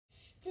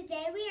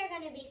Today we are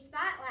going to be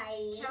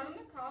spotlighting Kellen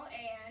McCall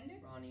and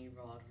Ronnie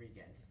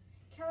Rodriguez.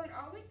 Kellen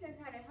always knows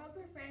how to help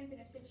her friends in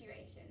a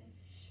situation.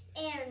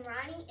 And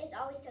Ronnie is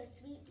always so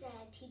sweet to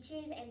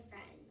teachers and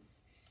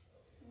friends.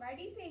 Why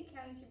do you think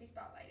Kellen should be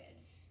spotlighted?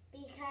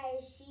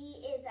 Because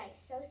she is like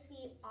so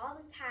sweet all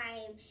the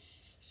time.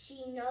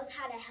 She knows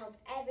how to help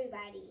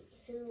everybody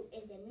who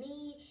is in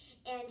need,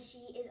 and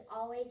she is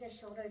always a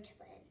shoulder to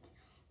lend.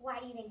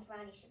 Why do you think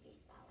Ronnie should be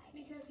spotlighted?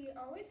 Because he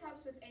always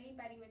helps with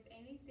anybody with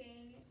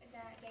anything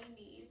that they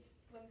need,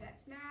 whether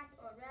that's math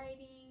or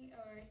writing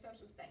or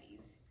social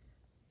studies.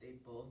 They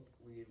both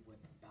lead with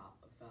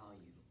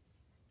value.